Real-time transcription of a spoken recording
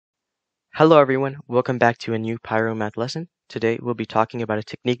Hello everyone, welcome back to a new Pyromath lesson. Today we'll be talking about a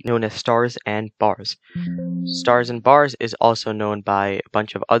technique known as stars and bars. Stars and bars is also known by a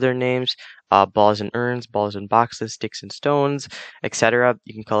bunch of other names, balls and urns, balls and boxes, sticks and stones, etc.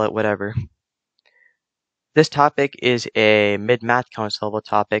 You can call it whatever. This topic is a mid-math counts level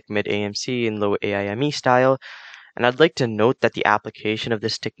topic, mid-AMC and low AIME style, and I'd like to note that the application of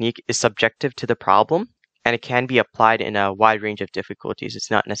this technique is subjective to the problem, and it can be applied in a wide range of difficulties.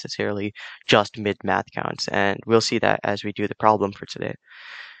 It's not necessarily just mid-math counts, and we'll see that as we do the problem for today.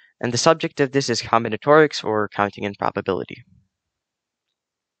 And the subject of this is combinatorics, or counting in probability.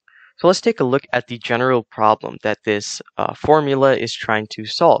 So let's take a look at the general problem that this formula is trying to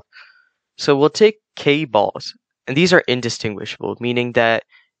solve. So we'll take k balls, and these are indistinguishable, meaning that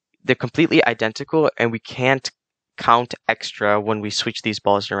they're completely identical and we can't count extra when we switch these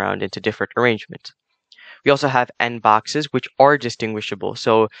balls around into different arrangements. We also have n boxes, which are distinguishable,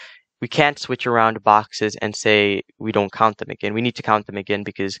 so we can't switch around boxes and say we don't count them again. We need to count them again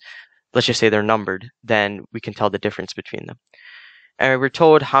because let's just say they're numbered, then we can tell the difference between them. And we're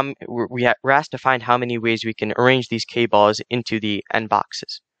told we're asked to find how many ways we can arrange these k balls into the n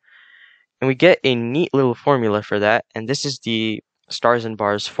boxes. And we get a neat little formula for that, and this is the stars and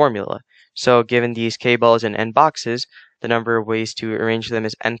bars formula. So given these k balls in n boxes, the number of ways to arrange them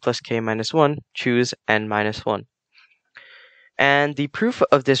is n plus k minus 1. Choose n minus 1. And the proof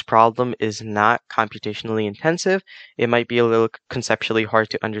of this problem is not computationally intensive. It might be a little conceptually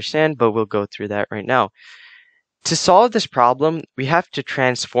hard to understand, but we'll go through that right now. To solve this problem, we have to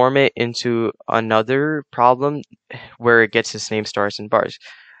transform it into another problem where it gets its name stars and bars.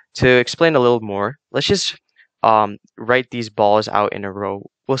 To explain a little more, let's just write these balls out in a row.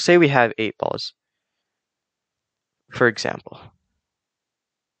 We'll say we have 8 balls, for example.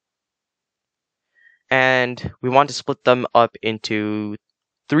 And we want to split them up into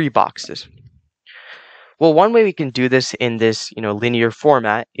 3 boxes. Well, one way we can do this in this linear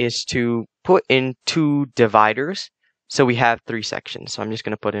format is to put in 2 dividers. So we have 3 sections. So I'm just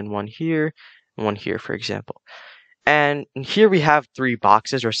going to put in one here and one here, for example. And here we have 3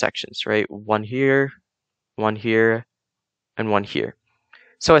 boxes or sections, right? One here, and one here.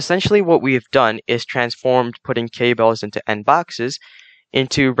 So essentially what we've done is transformed putting k balls into n boxes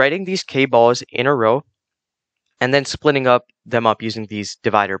into writing these k balls in a row and then splitting them up using these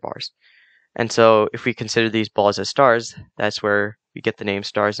divider bars. And so if we consider these balls as stars, that's where we get the name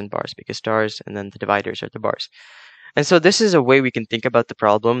stars and bars, because stars and then the dividers are the bars. And so this is a way we can think about the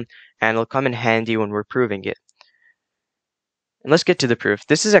problem, and it'll come in handy when we're proving it. And let's get to the proof.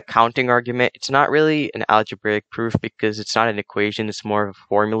 This is a counting argument. It's not really an algebraic proof because it's not an equation. It's more of a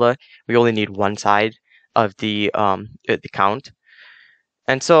formula. We only need one side of the count.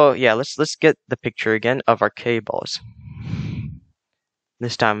 And so yeah, let's get the picture again of our k balls.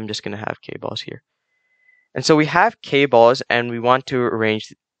 This time I'm just going to have k balls here. And so we have k balls and we want to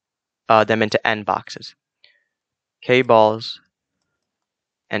arrange them into n boxes. K balls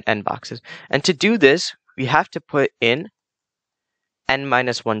and n boxes. And to do this, we have to put in n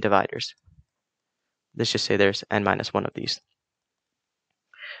minus 1 dividers. Let's just say there's n minus 1 of these.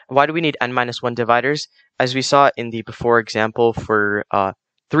 Why do we need n minus 1 dividers? As we saw in the before example for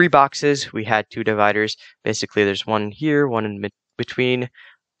 3 boxes, we had 2 dividers. Basically, there's one here, one in between,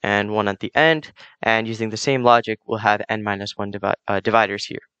 and one at the end. And using the same logic, we'll have n minus 1 dividers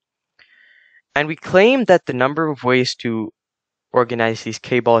here. And we claim that the number of ways to organize these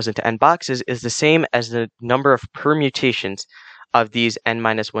k balls into n boxes is the same as the number of permutations of these n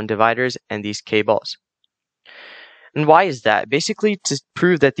minus 1 dividers and these k balls. And why is that? Basically, to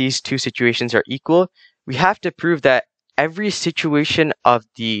prove that these two situations are equal, we have to prove that every situation of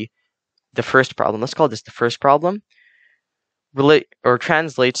the first problem, let's call this the first problem,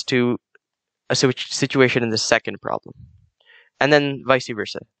 translates to a situation in the second problem, and then vice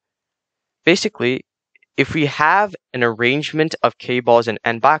versa. Basically, if we have an arrangement of k balls in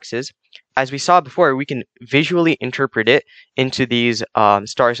n boxes, as we saw before, we can visually interpret it into these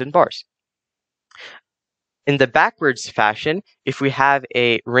stars and bars. In the backwards fashion, if we have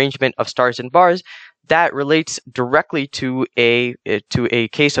a arrangement of stars and bars, that relates directly to a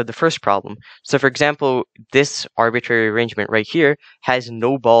case of the first problem. So for example, this arbitrary arrangement right here has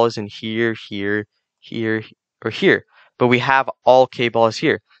no balls in here, here, here, or here, but we have all k balls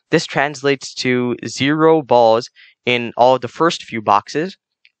here. This translates to 0 balls in all the first few boxes,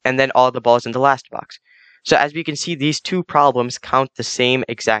 and then all the balls in the last box. So as we can see, these two problems count the same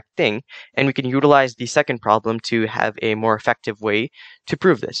exact thing, and we can utilize the second problem to have a more effective way to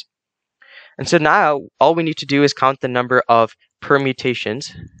prove this. And so now, all we need to do is count the number of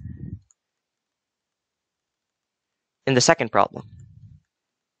permutations in the second problem.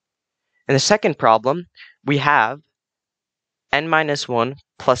 In the second problem, we have n minus 1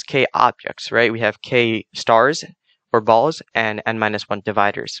 plus k objects, right? We have k stars or balls and n minus 1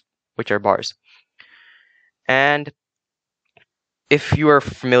 dividers, which are bars. And if you are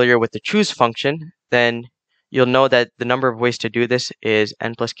familiar with the choose function, then you'll know that the number of ways to do this is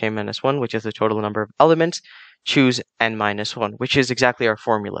n plus k minus 1, which is the total number of elements, choose n minus 1, which is exactly our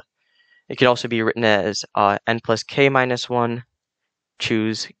formula. It can also be written as n plus k minus 1,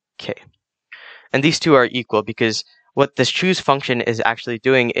 choose k. And these two are equal because what this choose function is actually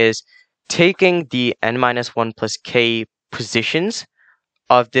doing is taking the n minus 1 plus k positions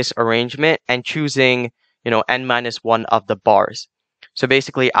of this arrangement and choosing, n minus 1 of the bars. So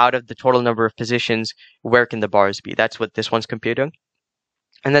basically, out of the total number of positions, where can the bars be? That's what this one's computing.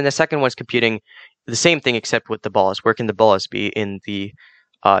 And then the second one's computing the same thing except with the balls. Where can the balls be in the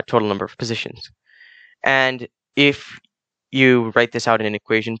total number of positions? And if you write this out in an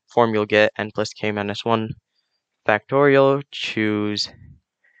equation form, you'll get n plus k minus 1 factorial, choose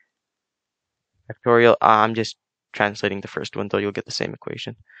factorial. I'm just translating the first one, though you'll get the same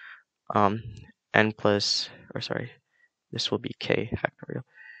equation. N plus, or sorry, this will be k factorial.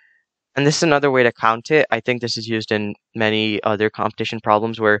 And this is another way to count it. I think this is used in many other competition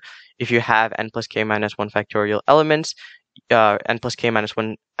problems where if you have n plus k minus 1 factorial elements, n plus k minus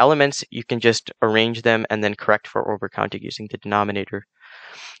 1 elements, you can just arrange them and then correct for overcounting using the denominator.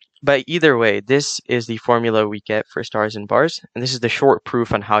 But either way, this is the formula we get for stars and bars, and this is the short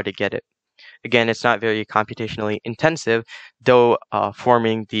proof on how to get it. Again, it's not very computationally intensive, though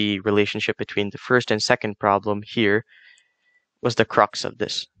forming the relationship between the first and second problem here was the crux of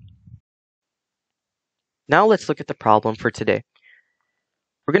this. Now let's look at the problem for today.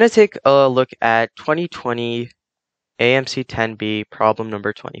 We're going to take a look at 2020 AMC 10B problem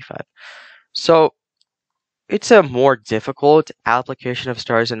number 25. So it's a more difficult application of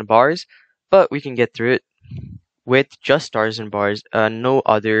stars and bars, but we can get through it with just stars and bars. No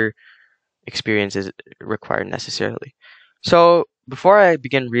other experience is required necessarily. So before I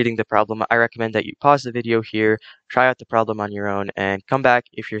begin reading the problem, I recommend that you pause the video here, try out the problem on your own, and come back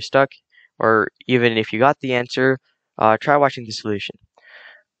if you're stuck, or even if you got the answer, try watching the solution.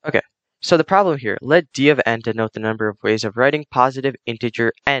 Okay, so the problem here, let d of n denote the number of ways of writing positive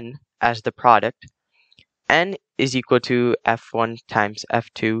integer n as the product. N is equal to f1 times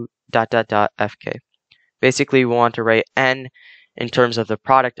f2 ... fk. Basically, we want to write n in terms of the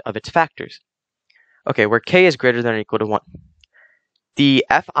product of its factors. Okay, where k is greater than or equal to 1. The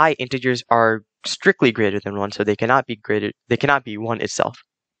fi integers are strictly greater than 1, so they cannot be 1 itself.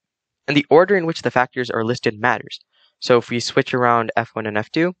 And the order in which the factors are listed matters. So if we switch around f1 and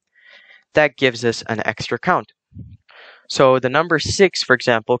f2, that gives us an extra count. So the number 6, for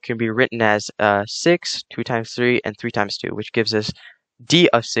example, can be written as 6, 2 times 3, and 3 times 2, which gives us d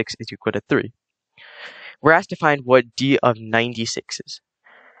of 6 is equal to 3. We're asked to find what d of 96 is.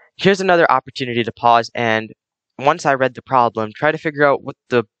 Here's another opportunity to pause and, once I read the problem, try to figure out what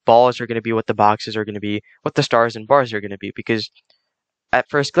the balls are going to be, what the boxes are going to be, what the stars and bars are going to be, because at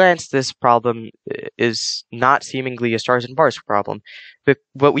first glance, this problem is not seemingly a stars and bars problem,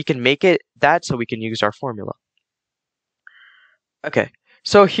 but we can make it that so we can use our formula. Okay,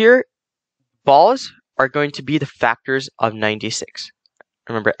 so here, balls are going to be the factors of 96.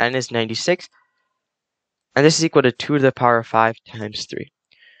 Remember, n is 96, and this is equal to 2 to the power of 5 times 3.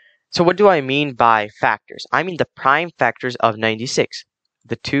 So what do I mean by factors? I mean the prime factors of 96.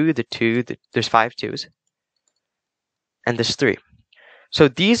 There's 5 2's, and there's 3. So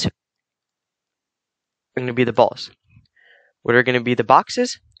these are going to be the balls. What are going to be the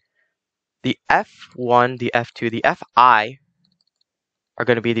boxes? The f1, the f2, the fi are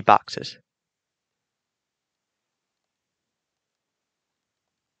going to be the boxes.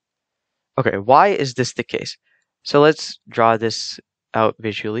 Okay, why is this the case? So let's draw this out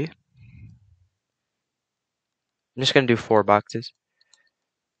visually. I'm just going to do 4 boxes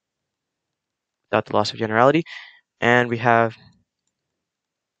without the loss of generality. And we have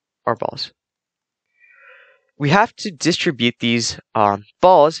our balls. We have to distribute these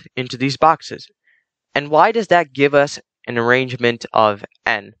balls into these boxes. And why does that give us an arrangement of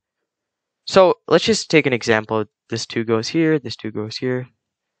n? So let's just take an example. This 2 goes here, this 2 goes here.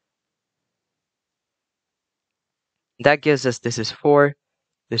 That gives us this is 4,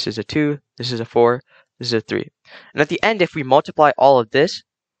 this is a 2, this is a 4, this is a 3. And at the end, if we multiply all of this,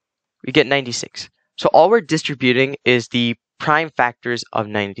 we get 96. So all we're distributing is the prime factors of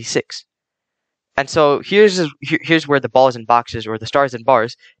 96. And so here's where the balls and boxes, or the stars and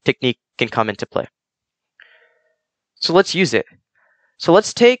bars technique can come into play. So let's use it. So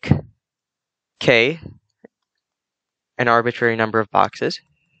let's take k, an arbitrary number of boxes,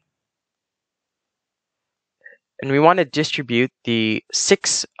 and we want to distribute the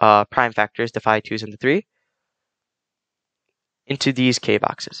 6 prime factors, the 5, 2s, and the 3, into these k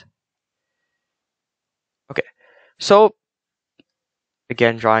boxes. Okay, so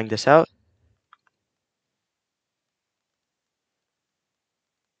again, drawing this out.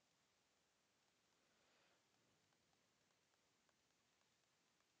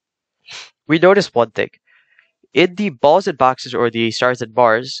 We notice one thing. In the balls and boxes, or the stars and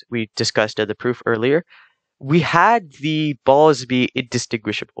bars we discussed in the proof earlier, we had the balls be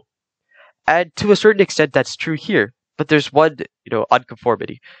indistinguishable. And to a certain extent, that's true here. But there's one,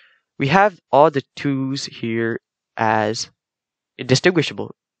 unconformity. We have all the 2s here as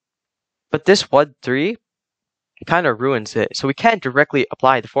indistinguishable. But this 1, 3 kind of ruins it. So we can't directly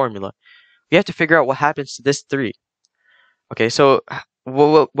apply the formula. We have to figure out what happens to this 3. Okay, so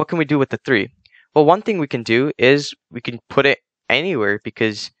what can we do with the 3? Well, one thing we can do is we can put it anywhere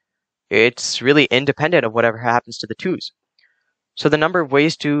because it's really independent of whatever happens to the 2s. So the number of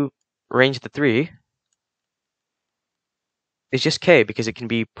ways to arrange the 3 is just k, because it can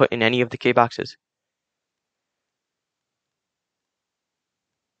be put in any of the k boxes.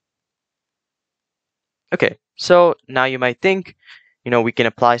 Okay, so now you might think, we can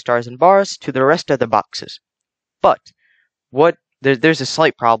apply stars and bars to the rest of the boxes. But there's a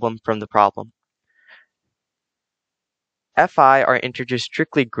slight problem from the problem. Fi are integers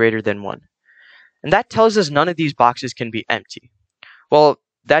strictly greater than 1. And that tells us none of these boxes can be empty. Well,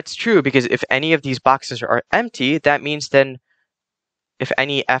 that's true, because if any of these boxes are empty, that means then if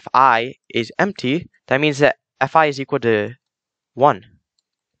any Fi is empty, that means that Fi is equal to 1.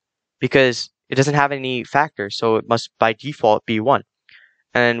 Because it doesn't have any factors, so it must by default be 1.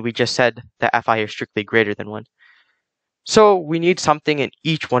 And we just said that Fi is strictly greater than 1. So we need something in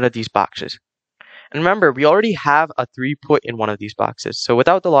each one of these boxes. And remember, we already have a 3 put in one of these boxes. So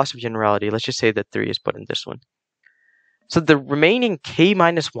without the loss of generality, let's just say that 3 is put in this one. So the remaining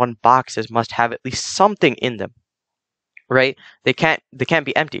k-1 boxes must have at least something in them, right? They can't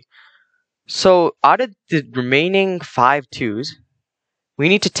be empty. So out of the remaining 5 2s, we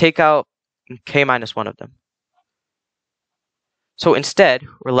need to take out k-1 of them. So instead,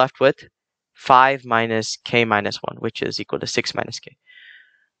 we're left with 5 minus k-1, which is equal to 6 minus k.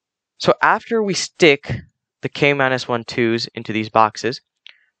 So after we stick the k-1 2s into these boxes,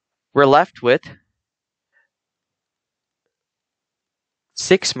 we're left with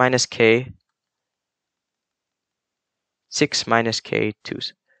 6 minus k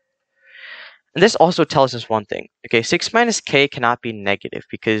 2s. And this also tells us one thing. Okay, 6 minus k cannot be negative,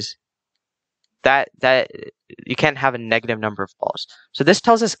 because that you can't have a negative number of balls. So this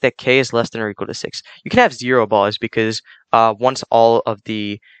tells us that k is less than or equal to 6. You can have 0 balls, because once all of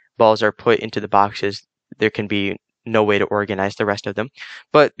the balls are put into the boxes, there can be no way to organize the rest of them.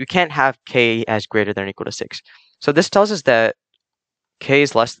 But you can't have k as greater than or equal to 6. So this tells us that k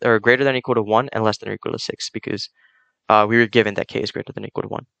is less or greater than or equal to 1 and less than or equal to 6, because we were given that k is greater than or equal to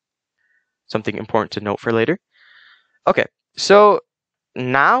 1. Something important to note for later. Okay, so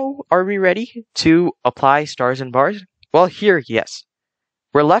now are we ready to apply stars and bars? Well, here, yes.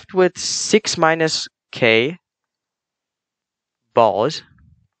 We're left with 6 minus k balls,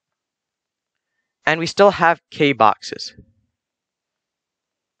 and we still have k boxes.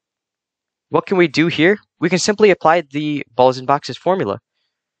 What can we do here? We can simply apply the balls and boxes formula.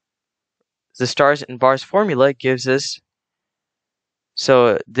 The stars and bars formula gives us,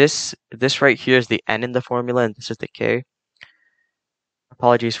 so this right here is the n in the formula, and this is the k.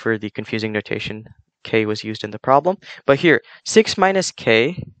 Apologies for the confusing notation. K was used in the problem. But here, 6 minus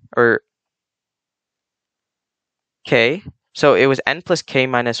k, or k, so it was n plus k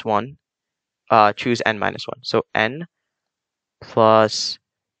minus 1. Choose n minus 1. So n plus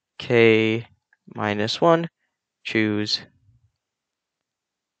k minus 1, choose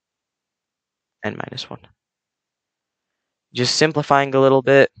n minus 1. Just simplifying a little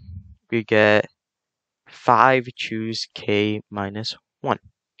bit, we get 5, choose k minus 1.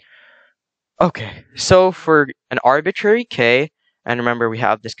 Okay, so for an arbitrary k, and remember we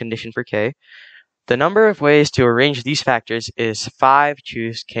have this condition for k, the number of ways to arrange these factors is 5,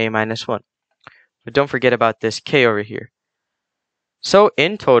 choose k minus 1. But don't forget about this k over here. So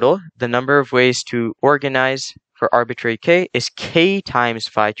in total, the number of ways to organize for arbitrary k is k times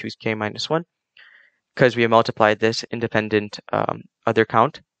 5, choose k minus 1, because we have multiplied this independent other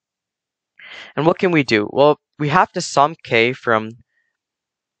count. And what can we do? Well, we have to sum k from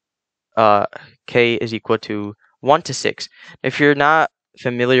k is equal to 1 to 6. If you're not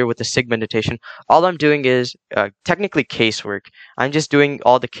familiar with the sigma notation, all I'm doing is technically casework. I'm just doing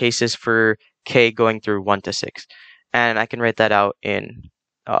all the cases for k going through 1 to 6. And I can write that out in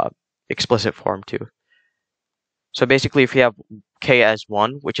explicit form too. So basically, if we have k as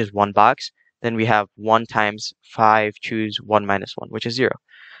 1, which is 1 box, then we have 1 times 5 choose 1 minus 1, which is 0.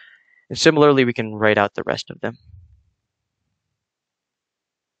 And similarly, we can write out the rest of them.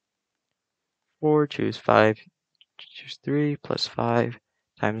 4 choose 5 choose 3 plus 5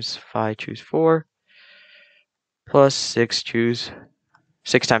 times 5 choose 4 plus 6 choose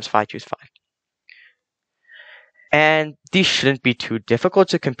 6 times 5 choose 5. And these shouldn't be too difficult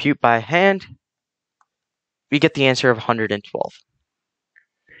to compute by hand. We get the answer of 112.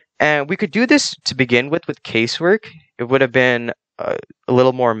 And we could do this to begin with casework. It would have been a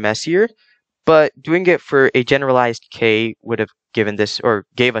little more messier, but doing it for a generalized k would have given this, or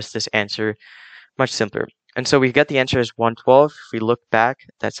gave us this answer much simpler. And so we get the answer as 112. If we look back,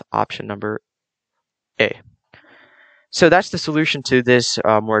 that's option number A. So that's the solution to this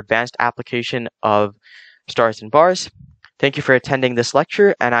more advanced application of stars and bars. Thank you for attending this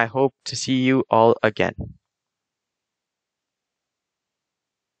lecture, and I hope to see you all again.